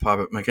end of the pod.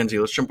 But Mackenzie,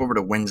 let's jump over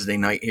to Wednesday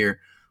night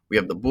here. We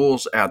have the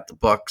Bulls at the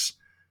Bucks.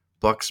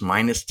 Bucks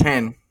minus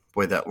 10,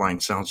 Boy, that line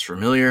sounds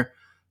familiar.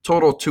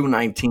 Total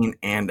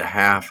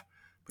 219.5.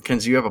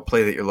 Mackenzie, you have a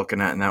play that you're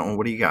looking at in that one.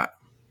 What do you got?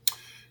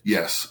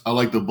 Yes, I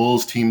like the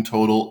Bulls team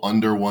total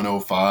under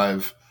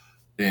 105.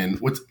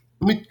 And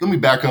let me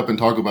back up and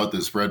talk about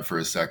this spread for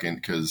a second,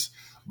 because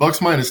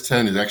Bucks minus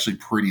 10 is actually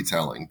pretty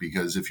telling,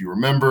 because if you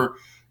remember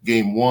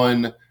game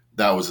 1,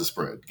 that was the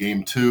spread.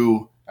 Game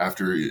 2,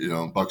 after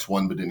Bucks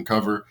won but didn't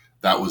cover,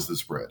 that was the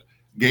spread.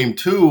 Game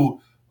 2,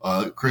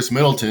 Chris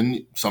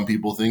Middleton, some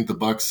people think the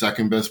Bucks'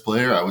 second best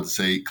player. I would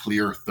say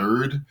clear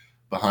third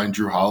behind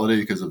Drew Holiday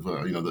because of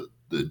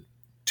the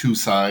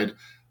two-side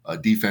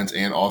defense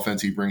and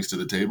offense he brings to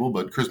the table.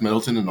 But Chris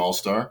Middleton, an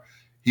all-star,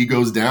 he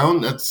goes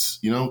down. That's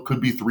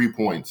could be 3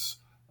 points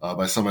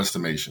by some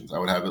estimations. I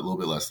would have it a little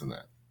bit less than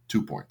that,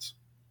 2 points.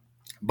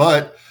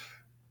 But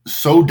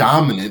so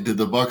dominant did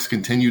the Bucks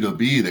continue to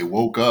be. They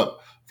woke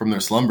up from their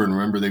slumber, and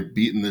remember, they've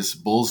beaten this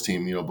Bulls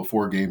team,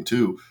 before game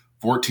 2,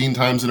 14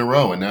 times in a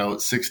row, and now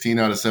it's 16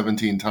 out of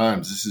 17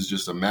 times. This is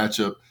just a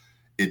matchup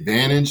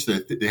advantage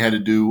that they had to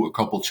do a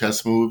couple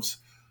chess moves.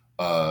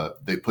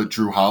 They put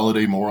Drew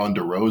Holiday more on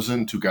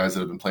DeRozan, two guys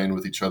that have been playing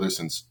with each other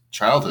since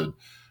childhood.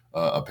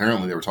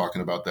 Apparently, they were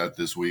talking about that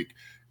this week,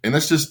 and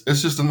it's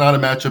just not a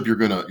matchup you're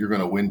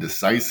gonna win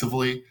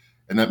decisively.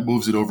 And that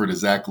moves it over to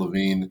Zach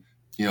LaVine.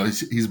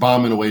 He's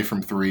bombing away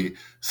from three.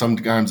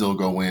 Sometimes they'll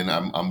go in.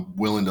 I'm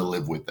willing to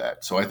live with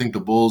that. So I think the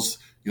Bulls,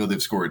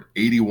 they've scored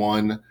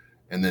 81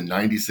 and then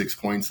 96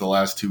 points the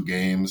last 2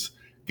 games.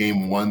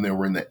 Game 1, they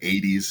were in the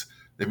 80s.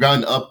 They've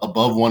gotten up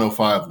above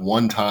 105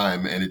 one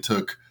time, and it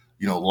took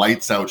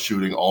lights out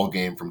shooting all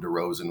game from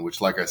DeRozan,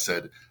 which, like I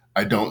said,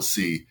 I don't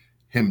see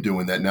him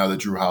doing that now that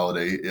Drew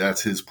Holiday,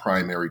 that's his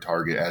primary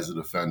target as a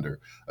defender.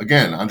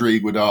 Again, Andre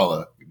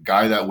Iguodala,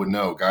 guy that would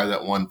know, guy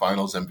that won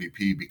Finals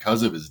MVP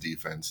because of his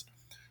defense.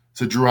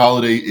 So Drew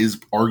Holiday is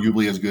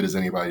arguably as good as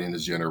anybody in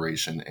his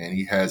generation, and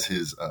he has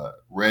his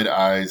red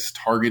eyes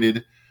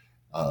targeted,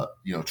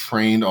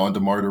 trained on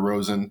DeMar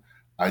DeRozan.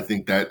 I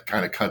think that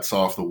kind of cuts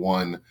off the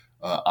one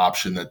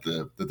option that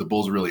the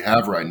Bulls really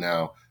have right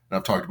now. And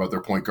I've talked about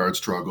their point guard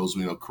struggles.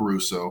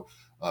 Caruso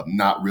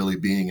not really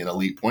being an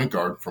elite point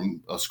guard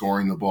from a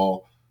scoring the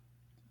ball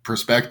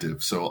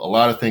perspective. So a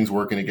lot of things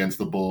working against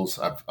the Bulls.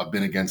 I've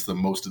been against them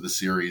most of the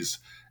series,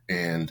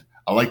 and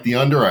I like the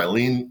under. I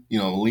lean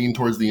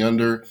towards the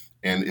under.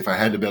 And if I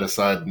had to bet a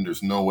side, then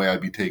there's no way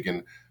I'd be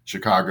taking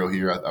Chicago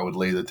here. I would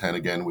lay the 10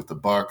 again with the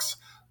Bucks,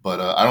 but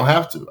I don't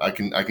have to. I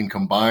can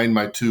combine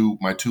my two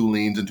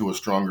leans into a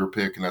stronger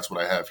pick, and that's what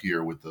I have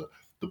here with the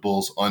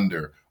Bulls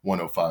under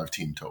 105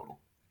 team total.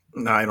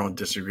 No, I don't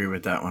disagree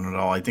with that one at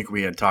all. I think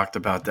we had talked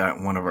about that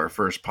in one of our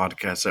first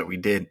podcasts that we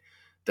did,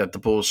 that the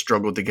Bulls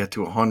struggled to get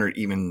to 100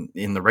 even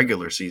in the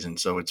regular season.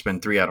 So it's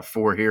been 3 out of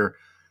 4 here.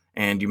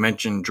 And you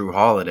mentioned Drew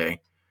Holiday.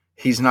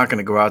 He's not going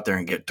to go out there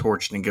and get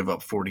torched and give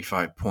up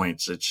 45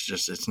 points.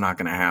 It's not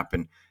going to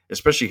happen,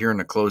 especially here in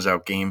the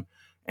closeout game.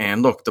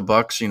 And look, the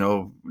Bucks, they're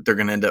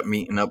going to end up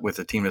meeting up with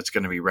a team that's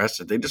going to be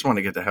rested. They just want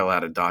to get the hell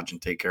out of Dodge and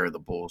take care of the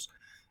Bulls.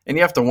 And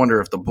you have to wonder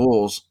if the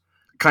Bulls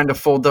kind of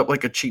fold up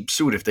like a cheap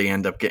suit if they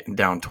end up getting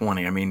down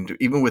 20. I mean,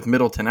 even with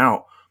Middleton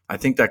out, I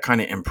think that kind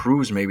of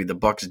improves maybe the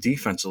Bucks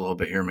defense a little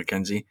bit here,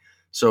 Mackenzie.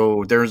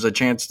 So there's a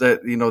chance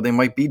that, they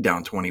might be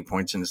down 20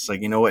 points. And it's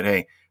like, you know what? Hey,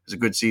 it was a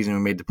good season. We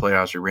made the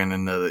playoffs. We ran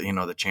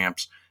into the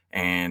champs,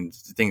 and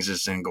things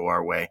just didn't go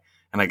our way.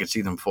 And I could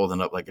see them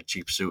folding up like a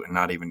cheap suit and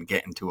not even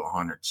getting to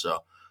 100.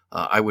 So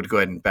I would go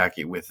ahead and back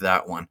you with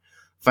that one.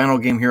 Final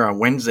game here on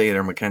Wednesday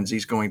there, Mackenzie,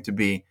 is going to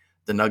be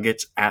the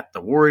Nuggets at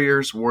the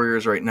Warriors.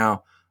 Warriors right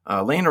now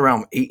laying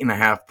around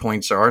 8.5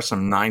 points. There are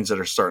some 9s that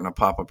are starting to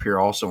pop up here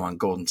also on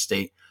Golden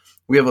State.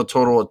 We have a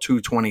total of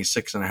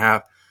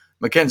 226.5.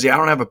 Mackenzie, I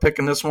don't have a pick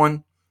in this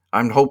one.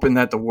 I'm hoping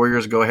that the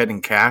Warriors go ahead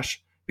and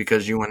cash,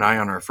 because you and I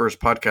on our first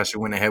podcast,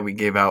 we went ahead, we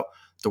gave out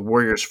the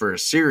Warriors for a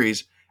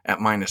series at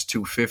minus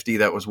 250.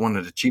 That was one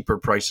of the cheaper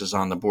prices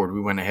on the board.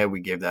 We went ahead, we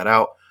gave that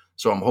out.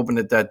 So I'm hoping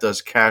that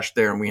does cash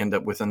there and we end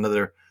up with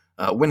another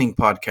winning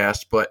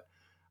podcast. But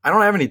I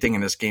don't have anything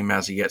in this game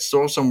as of yet.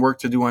 Still some work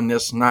to do on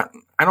this. I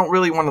don't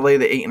really want to lay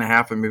the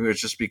 8.5, and maybe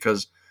it's just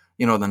because,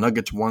 the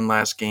Nuggets won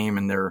last game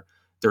and they're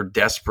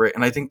desperate.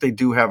 And I think they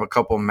do have a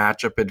couple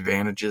matchup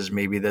advantages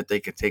maybe that they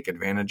could take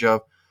advantage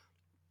of.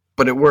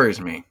 But it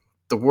worries me.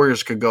 The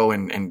Warriors could go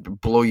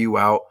and blow you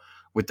out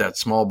with that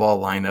small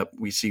ball lineup.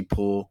 We see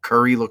Poole.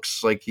 Curry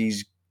looks like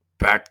he's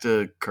back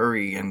to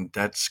Curry, and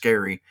that's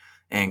scary.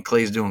 And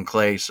Clay's doing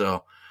Clay,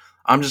 so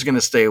I'm just going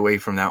to stay away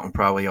from that one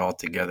probably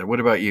altogether. What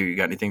about you? You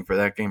got anything for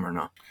that game or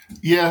not?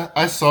 Yeah,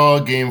 I saw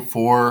game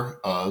 4.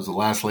 It was the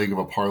last leg of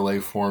a parlay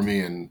for me,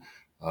 and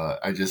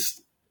I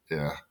just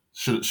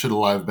should have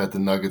live bet the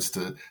Nuggets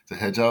to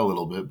hedge out a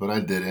little bit, but I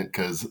didn't,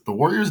 because the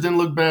Warriors didn't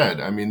look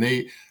bad. I mean,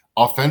 they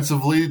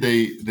offensively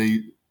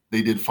they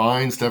did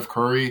fine. Steph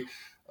Curry,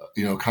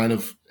 kind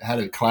of had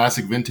a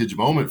classic vintage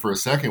moment for a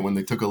second when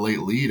they took a late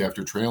lead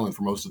after trailing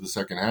for most of the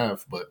second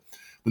half, but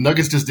the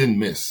Nuggets just didn't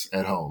miss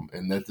at home,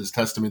 and that is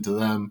testament to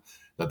them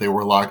that they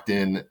were locked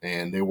in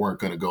and they weren't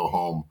going to go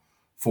home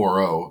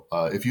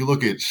 4-0. If you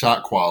look at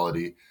shot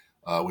quality,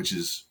 which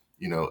is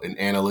an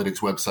analytics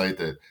website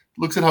that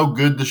looks at how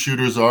good the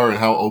shooters are and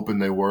how open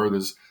they were.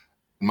 There's,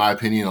 in my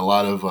opinion, a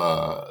lot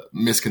of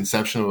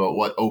misconception about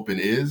what open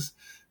is,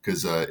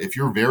 because if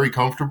you're very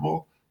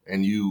comfortable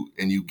and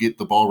you get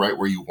the ball right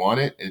where you want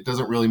it, it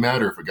doesn't really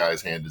matter if a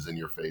guy's hand is in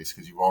your face,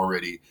 because you've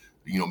already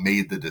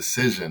made the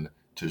decision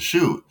to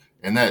shoot.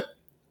 And that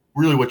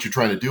really what you're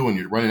trying to do when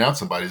you're running out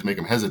somebody is make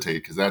them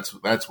hesitate, because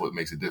that's what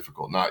makes it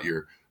difficult, not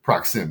your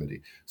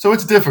proximity. So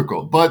it's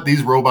difficult, but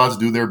these robots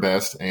do their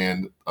best.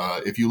 And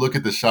if you look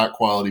at the shot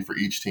quality for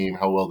each team,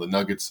 how well the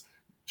Nuggets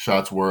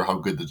shots were, how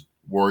good the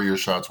Warriors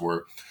shots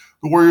were,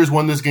 the Warriors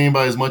won this game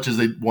by as much as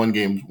they won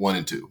games 1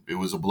 and 2. It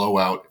was a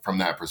blowout from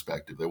that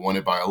perspective. They won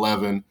it by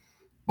 11.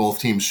 Both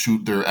teams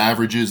shoot their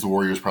averages. The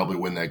Warriors probably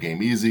win that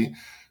game easy.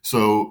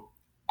 So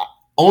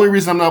only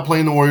reason I'm not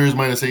playing the Warriors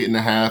minus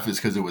 8.5 is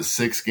because it was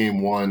 6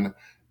 game 1.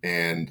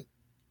 And,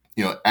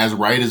 as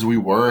right as we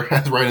were,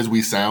 as right as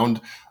we sound,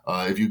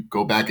 if you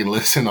go back and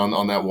listen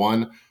on that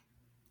one,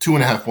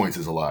 2.5 points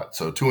is a lot.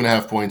 So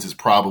 2.5 points is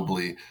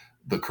probably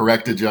the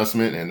correct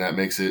adjustment, and that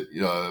makes it,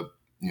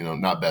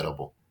 not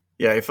bettable.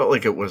 Yeah, I felt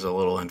like it was a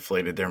little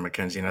inflated there,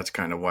 Mackenzie, and that's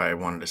kind of why I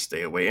wanted to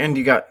stay away. And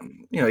you got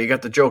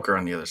the Joker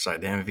on the other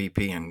side, the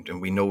MVP,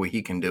 and we know what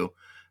he can do.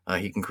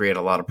 He can create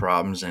a lot of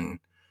problems, and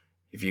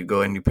if you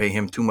go and you pay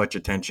him too much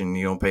attention,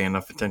 you don't pay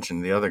enough attention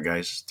to the other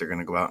guys, they're going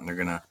to go out and they're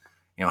going to,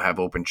 have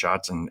open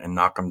shots and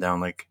knock them down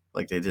like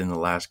they did in the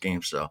last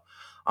game. So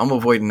I'm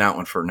avoiding that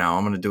one for now.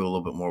 I'm going to do a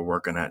little bit more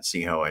work on that,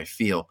 see how I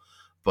feel.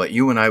 But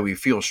you and I, we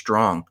feel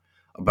strong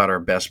about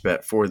our best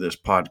bet for this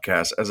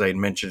podcast. As I had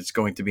mentioned, it's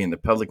going to be in the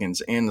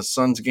Pelicans and the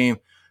Suns game.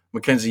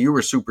 Mackenzie, you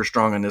were super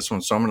strong on this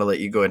one, so I'm going to let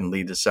you go ahead and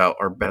lead this out.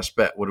 Our best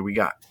bet, what do we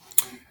got?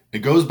 It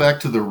goes back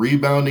to the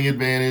rebounding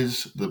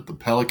advantage that the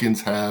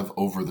Pelicans have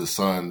over the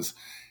Suns.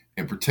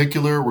 In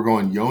particular, we're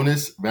going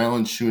Jonas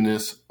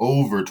Valanciunas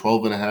over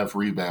 12.5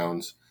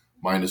 rebounds,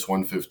 minus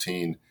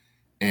 115.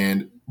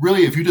 And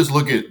really, if you just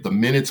look at the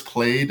minutes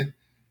played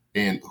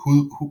and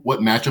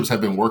what matchups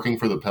have been working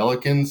for the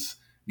Pelicans,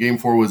 Game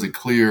 4 was a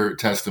clear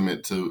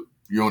testament to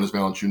Jonas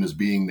Valanciunas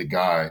being the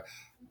guy.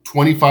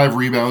 25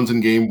 rebounds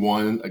in Game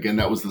 1. Again,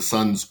 that was the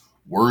Suns'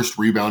 worst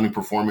rebounding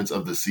performance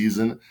of the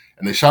season.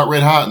 And they shot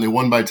red hot and they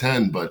won by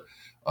 10, but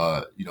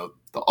the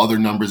other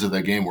numbers of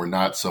that game were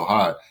not so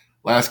hot.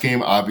 Last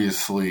game,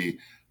 obviously,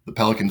 the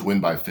Pelicans win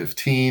by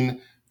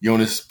 15.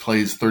 Jonas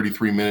plays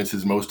 33 minutes,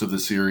 his most of the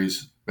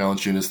series,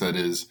 Valanciunas that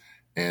is,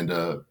 and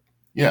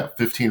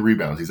 15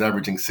 rebounds. He's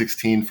averaging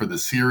 16 for the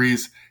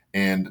series,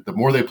 and the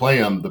more they play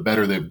him, the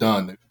better they've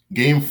done.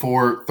 Game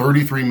 4,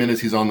 33 minutes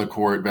he's on the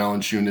court,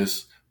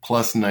 Valanciunas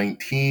plus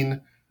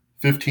 19.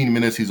 15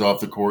 minutes he's off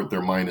the court,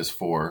 they're minus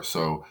 4.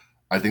 So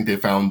I think they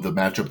found the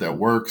matchup that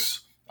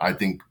works. I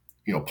think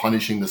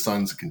punishing the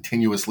Suns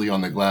continuously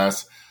on the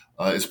glass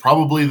is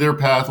probably their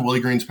path,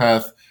 Willie Green's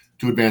path,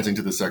 to advancing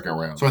to the second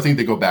round. So I think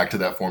they go back to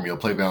that formula,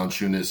 play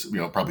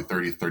Valanciunas, probably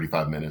 30,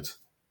 35 minutes.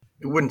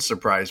 It wouldn't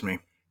surprise me.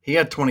 He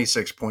had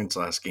 26 points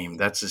last game.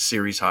 That's his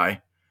series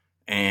high.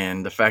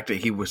 And the fact that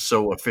he was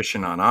so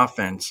efficient on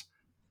offense,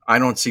 I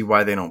don't see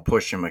why they don't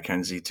push him,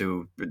 Mackenzie,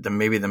 to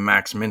maybe the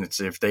max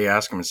minutes. If they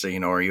ask him and say,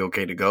 are you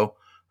okay to go?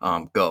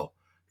 Go.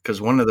 Because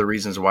one of the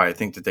reasons why I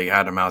think that they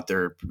had him out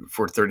there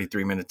for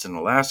 33 minutes in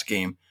the last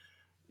game,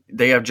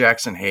 they have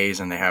Jackson Hayes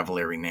and they have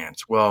Larry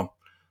Nance. Well,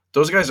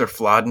 those guys are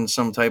flawed in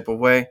some type of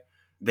way.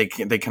 They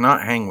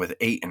cannot hang with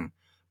Ayton,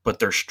 but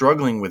they're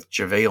struggling with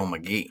JaVale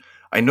McGee.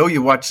 I know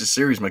you watched the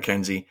series,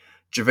 Mackenzie.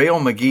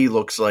 JaVale McGee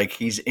looks like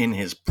he's in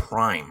his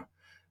prime.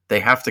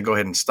 They have to go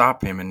ahead and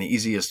stop him, and the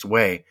easiest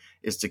way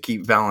is to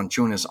keep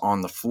Valanciunas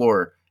on the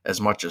floor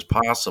as much as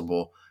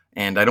possible.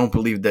 And I don't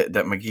believe that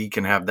McGee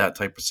can have that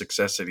type of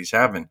success that he's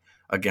having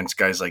against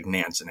guys like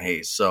Nance and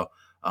Hayes. So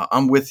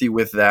I'm with you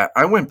with that.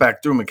 I went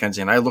back through,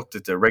 Mackenzie, and I looked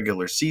at the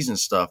regular season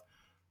stuff.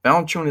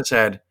 Valanciunas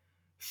had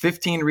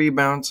 15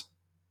 rebounds,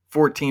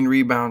 14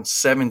 rebounds,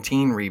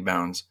 17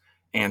 rebounds,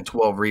 and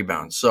 12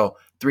 rebounds. So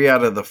 3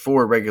 out of the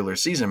 4 regular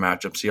season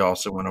matchups, he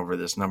also went over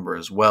this number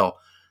as well.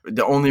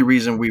 The only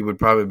reason we would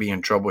probably be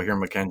in trouble here,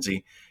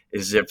 Mackenzie,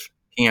 is if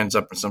he ends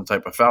up in some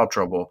type of foul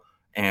trouble.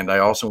 And I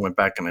also went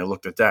back and I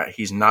looked at that.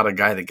 He's not a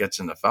guy that gets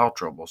into foul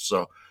trouble.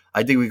 So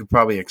I think we could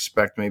probably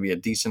expect maybe a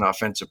decent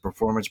offensive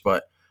performance.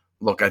 But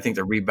look, I think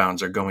the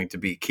rebounds are going to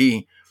be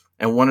key.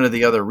 And one of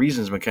the other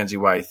reasons, Mackenzie,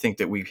 why I think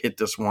that we've hit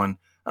this one,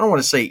 I don't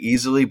want to say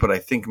easily, but I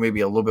think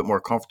maybe a little bit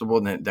more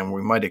comfortable than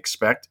we might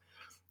expect,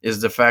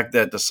 is the fact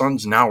that the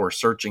Suns now are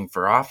searching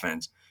for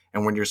offense.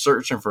 And when you're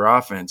searching for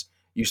offense,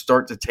 you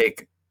start to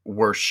take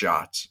worse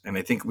shots. And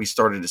I think we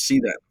started to see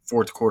that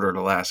fourth quarter of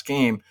the last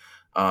game,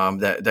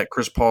 that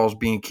Chris Paul's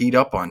being keyed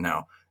up on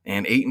now,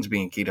 and Ayton's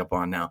being keyed up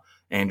on now.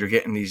 And you're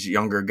getting these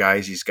younger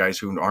guys, these guys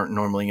who aren't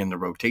normally in the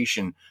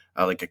rotation,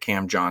 like a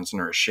Cam Johnson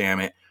or a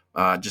Shamet,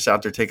 just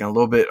out there taking a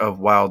little bit of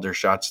wilder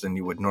shots than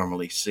you would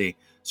normally see.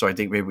 So I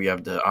think maybe we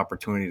have the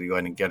opportunity to go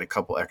ahead and get a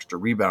couple extra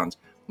rebounds.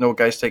 No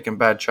guys taking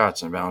bad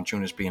shots and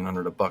Valanciunas being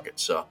under the bucket.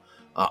 So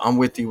I'm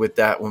with you with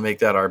that. We'll make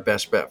that our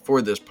best bet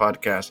for this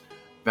podcast.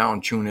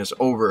 Valanciunas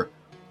over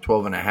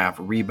 12.5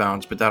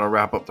 rebounds. But that'll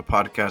wrap up the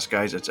podcast,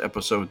 guys. It's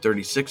episode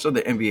 36 of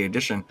the NBA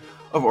edition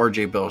of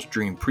RJ Bell's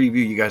Dream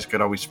Preview. You guys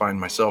could always find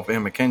myself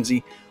and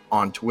Mackenzie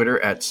on Twitter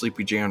at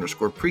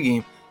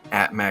SleepyJ_pregame,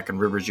 at Mac and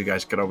Rivers. You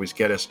guys could always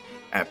get us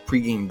at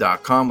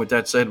pregame.com. With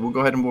that said, we'll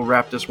go ahead and we'll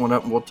wrap this one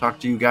up, and we'll talk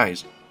to you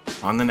guys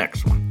on the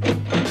next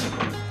one.